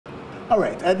All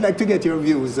right, I'd like to get your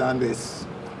views on this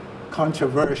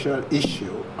controversial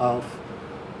issue of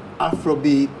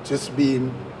Afrobeat just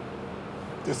being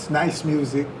just nice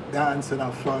music, dance and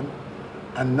have fun,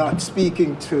 and not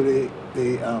speaking to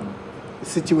the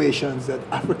situations that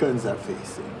Africans are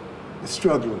facing, the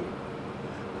struggle,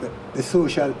 the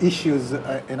social issues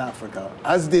in Africa,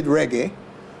 as did reggae.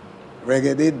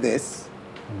 Reggae did this,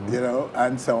 you know,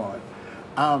 and so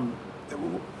on.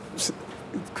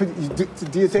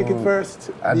 Do you take it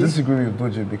first? I disagree with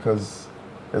Buju because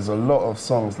there's a lot of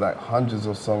songs, like hundreds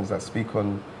of songs that speak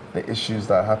on the issues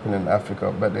that happen in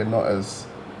Africa, but they're not as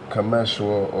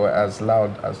commercial or as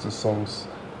loud as the songs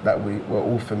that we're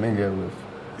all familiar with,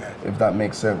 if that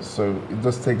makes sense. So it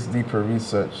just takes deeper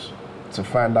research to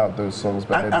find out those songs.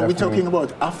 But are we talking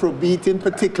about Afrobeat in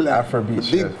particular? Afrobeat,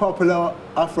 the big popular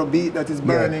Afrobeat that is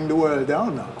burning the world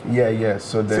down now. Yeah.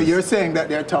 So you're saying that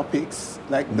there are topics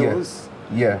like those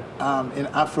in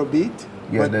Afrobeat,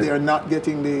 but they're not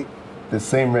getting the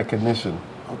same recognition.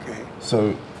 Okay.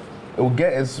 So it will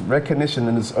get its recognition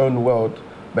in its own world,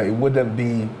 but it wouldn't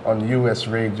be on US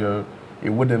radio. It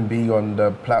wouldn't be on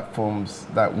the platforms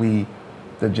that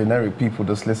the generic people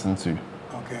just listen to.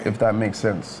 Okay. If that makes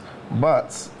sense.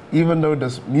 But even though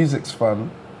this music's fun,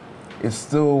 it's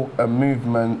still a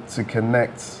movement to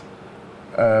connect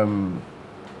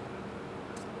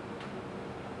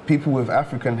people with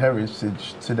African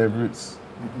heritage to their roots,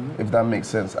 if that makes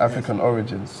sense, African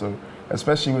origins. So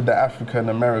especially with the African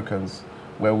Americans,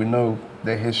 where we know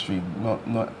their history,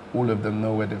 not all of them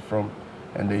know where they're from,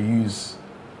 and they use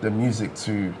the music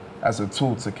as a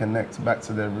tool to connect back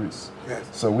to their roots. Yes.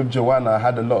 So with Joanna, I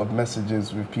had a lot of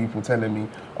messages with people telling me,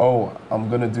 oh, I'm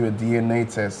gonna do a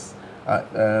DNA test,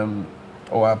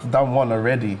 or I've done one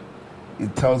already.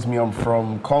 It tells me I'm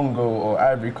from Congo or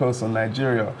Ivory Coast or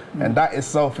Nigeria. And that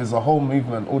itself is a whole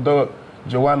movement. Although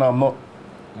Joanna, I'm not,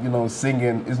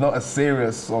 singing, it's not a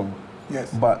serious song.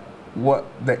 Yes. But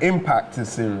the impact is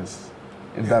serious,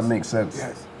 if that makes sense.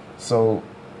 Yes. So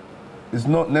it's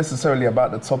not necessarily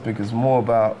about the topic, it's more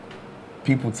about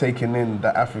people taking in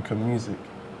the African music.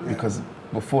 Because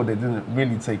before they didn't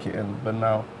really take it in, but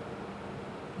now,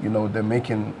 they're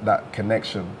making that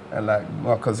connection. And like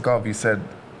Marcus Garvey said,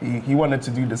 he wanted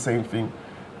to do the same thing,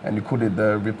 and he called it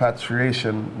the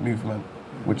repatriation movement,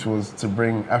 which was to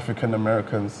bring African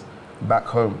Americans back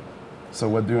home. So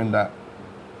we're doing that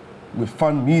with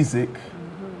fun music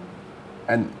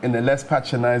and in a less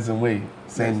patronizing way,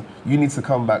 saying, you need to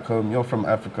come back home, you're from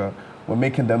Africa. We're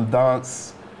making them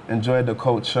dance, enjoy the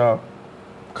culture,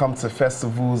 come to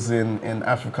festivals in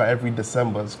Africa every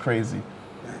December. It's crazy.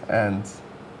 And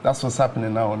that's what's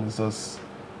happening now, and it's just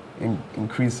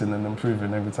increasing and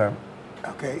improving every time.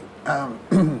 Okay. All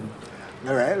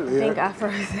right. I think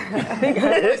Afro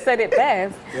said it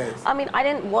best. Yes. I mean, I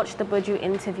didn't watch the Buju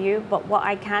interview, but what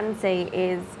I can say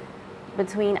is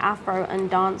between Afro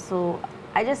and dancehall,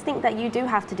 I just think that you do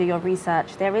have to do your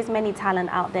research. There is many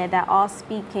talent out there that are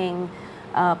speaking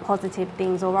positive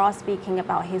things, or are speaking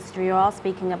about history, or are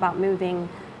speaking about moving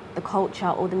the culture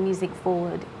or the music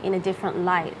forward in a different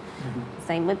light.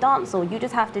 Same with dancehall, you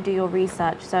just have to do your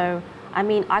research. So, I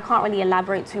mean, I can't really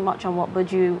elaborate too much on what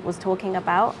Buju was talking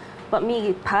about, but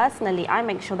me personally, I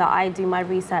make sure that I do my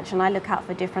research and I look out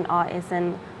for different artists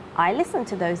and I listen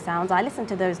to those sounds, I listen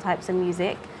to those types of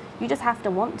music. You just have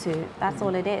to want to, that's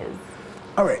all it is.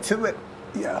 All right, so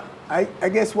I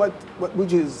guess what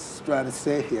Buju is trying to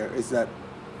say here is that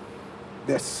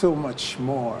there's so much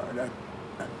more,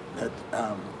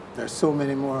 there's so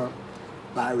many more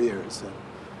barriers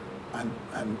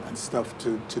and stuff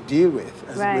to deal with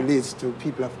as it relates to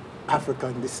people of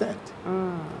African descent.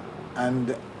 And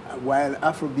while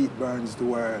Afrobeat burns the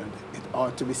world, it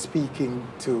ought to be speaking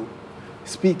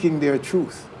their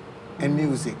truth in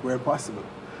music where possible.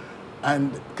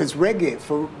 And because reggae,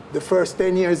 for the first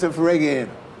 10 years of reggae,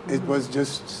 it was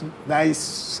just nice,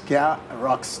 ska,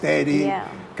 rock steady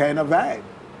kind of vibe.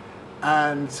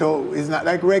 And so it's not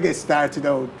like reggae started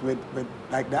out with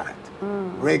like that.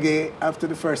 Reggae, after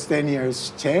the first 10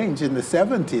 years, changed in the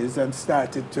 70s and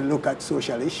started to look at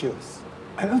social issues.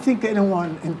 I don't think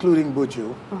anyone, including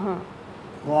Buju,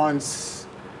 wants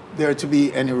there to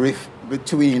be any rift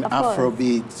between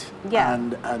Afrobeat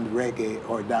and reggae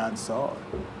or dancehall.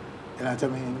 You know what I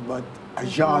mean? But a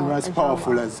genre as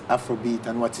powerful as Afrobeat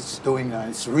and what it's doing and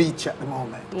its reach at the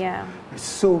moment. There's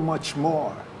so much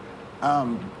more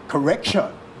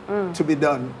correction to be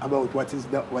done about what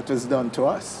was done to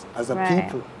us as a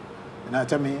people. You know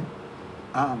what I mean?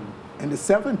 In the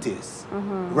 70s,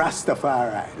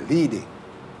 Rastafari leading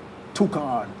took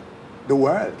on the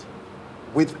world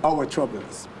with our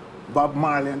troubles. Bob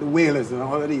Marley and the Wailers and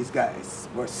all of these guys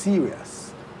were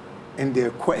serious in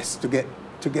their quest to get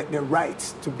their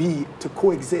rights to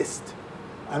coexist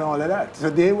and all of that. So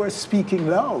they were speaking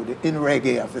loud in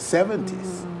reggae of the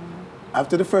 70s.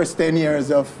 After the first 10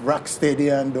 years of Rocksteady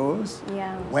and those,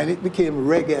 when it became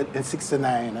reggae in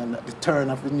 '69 and at the turn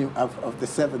of the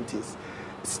 70s,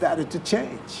 it started to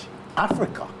change.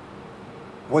 Africa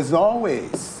was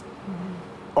always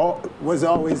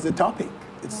the topic.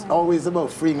 It's always about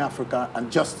freeing Africa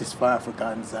and justice for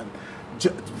Africans and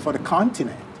for the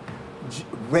continent.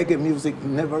 Reggae music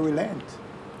never relent,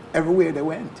 everywhere they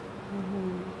went.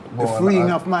 The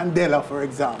freeing of Mandela, for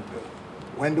example,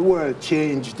 when the world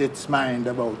changed its mind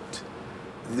about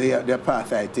the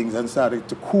apartheid things and started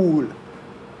to cool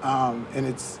in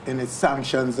its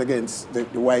sanctions against the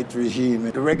white regime,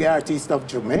 the reggae artists of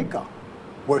Jamaica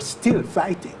were still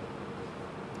fighting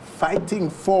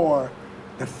for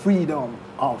the freedom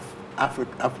of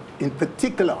Africa, in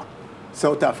particular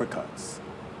South Africans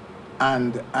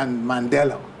and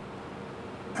Mandela.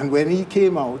 And when he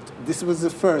came out, this was the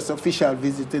first official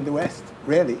visit in the West,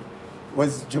 really,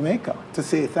 was Jamaica, to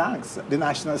say thanks. The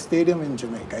National Stadium in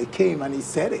Jamaica. He came and he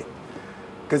said it,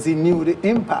 because he knew the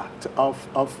impact of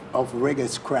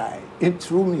reggae's cry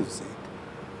through music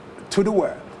to the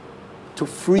world, to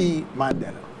free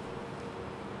Mandela.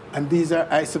 And these are,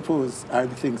 I suppose, are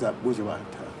the things that Buju want.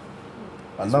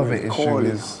 Another issue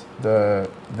is the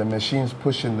machines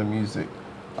pushing the music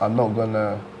are not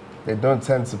gonna, they don't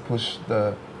tend to push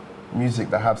the music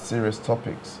that have serious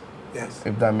topics. Yes.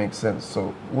 If that makes sense.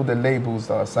 So all the labels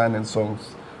that are signing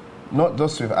songs, not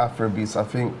just with Afrobeats, I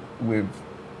think with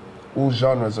all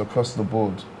genres across the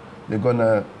board, they're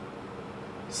gonna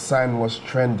sign what's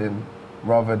trending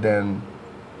rather than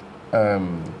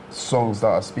songs that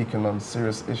are speaking on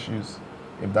serious issues,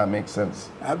 if that makes sense.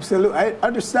 Absolutely. I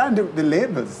understand the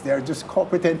labels, they're just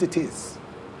corporate entities.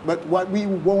 But what we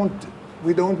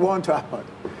don't want to happen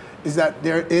is that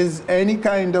there is any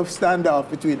kind of standoff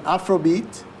between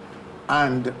Afrobeat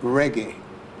and reggae,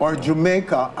 or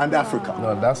Jamaica and Africa.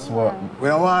 No, that's what... We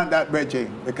don't want that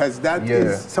bridging, because that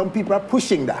is, some people are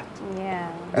pushing that.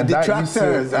 Yeah. The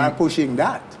detractors are pushing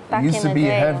that. It used to be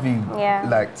heavy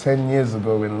like 10 years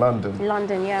ago in London.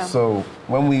 London, yeah. So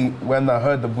when I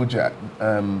heard the Buju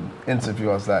interview,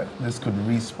 I was like, this could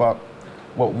re-spark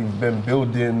what we've been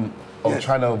building or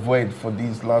trying to avoid for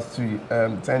these last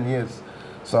 10 years.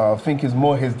 So I think it's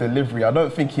more his delivery. I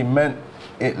don't think he meant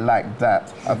it like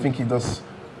that. I think he just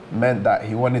meant that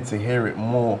he wanted to hear it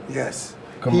more. Yes.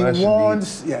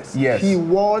 Commercially. He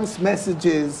wants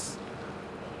messages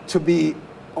to be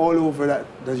all over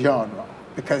the genre,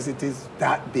 because it is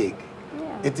that big.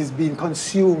 Yeah. It is being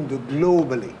consumed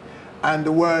globally, and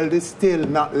the world is still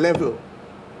not level.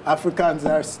 Africans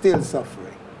are still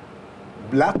suffering.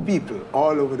 Black people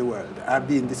all over the world are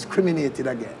being discriminated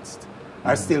against,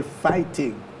 are still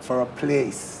fighting for a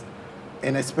place,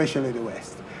 and especially the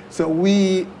West. So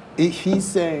he's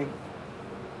saying,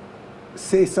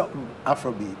 say something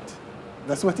Afrobeat.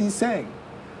 That's what he's saying.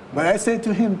 But I say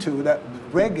to him too that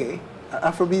reggae,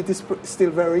 Afrobeat is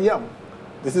still very young.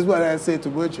 This is what I say to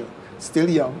Buju, still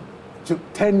young.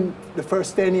 The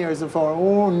first 10 years of our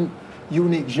own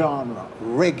unique genre,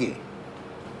 reggae,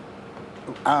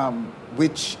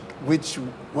 which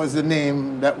was the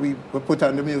name that we were put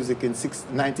on the music in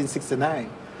 1969.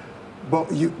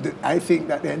 But I think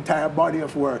that the entire body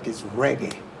of work is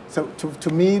reggae. So to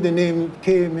me, the name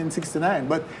came in '69,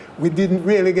 but we didn't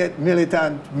really get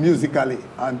militant musically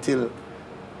until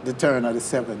the turn of the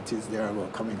 '70s. They were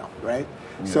coming up, right?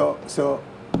 Yeah. So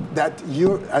that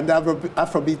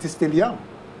Afrobeat is still young.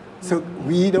 So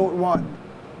we don't want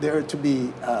there to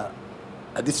be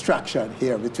a distraction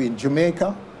here between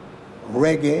Jamaica,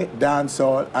 reggae,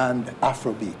 dancehall, and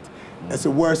Afrobeat. That's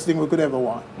the worst thing we could ever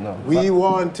want. No, we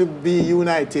want to be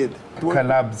united.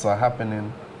 Collabs are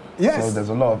happening. Yes. So there's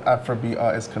a lot of Afrobeat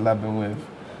artists collabing with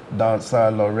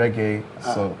dancehall or reggae.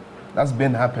 So that's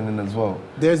been happening as well.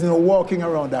 There's no walking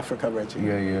around Africa, Reggie.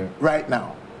 Yeah. Right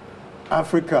now,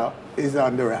 Africa is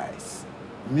on the rise,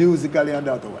 musically and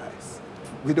otherwise.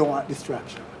 We don't want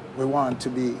distraction. We want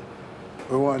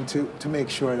to make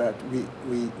sure that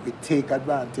we take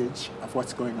advantage of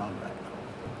what's going on right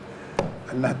now,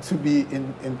 and not to be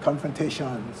in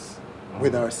confrontations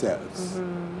with ourselves. You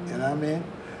know what I mean?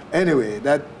 Anyway,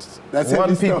 that's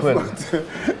one people.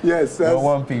 Yes,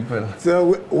 one people.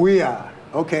 So we are,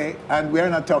 okay, and we're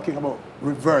not talking about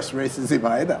reverse racism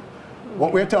either.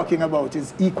 What we're talking about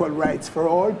is equal rights for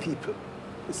all people.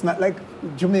 It's not like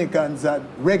Jamaicans that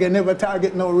reggae never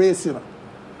target no race, you know.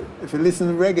 If you listen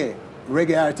to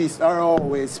reggae artists are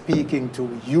always speaking to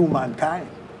humankind.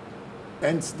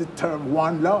 Hence the term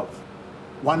one love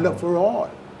for all.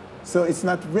 So it's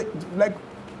not like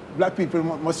black people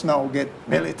must now get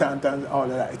militant and all of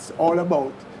that. It's all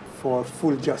about for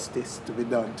full justice to be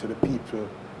done to the people,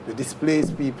 the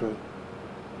displaced people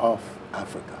of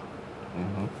Africa.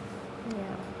 Mm-hmm. Yeah.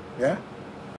 Yeah?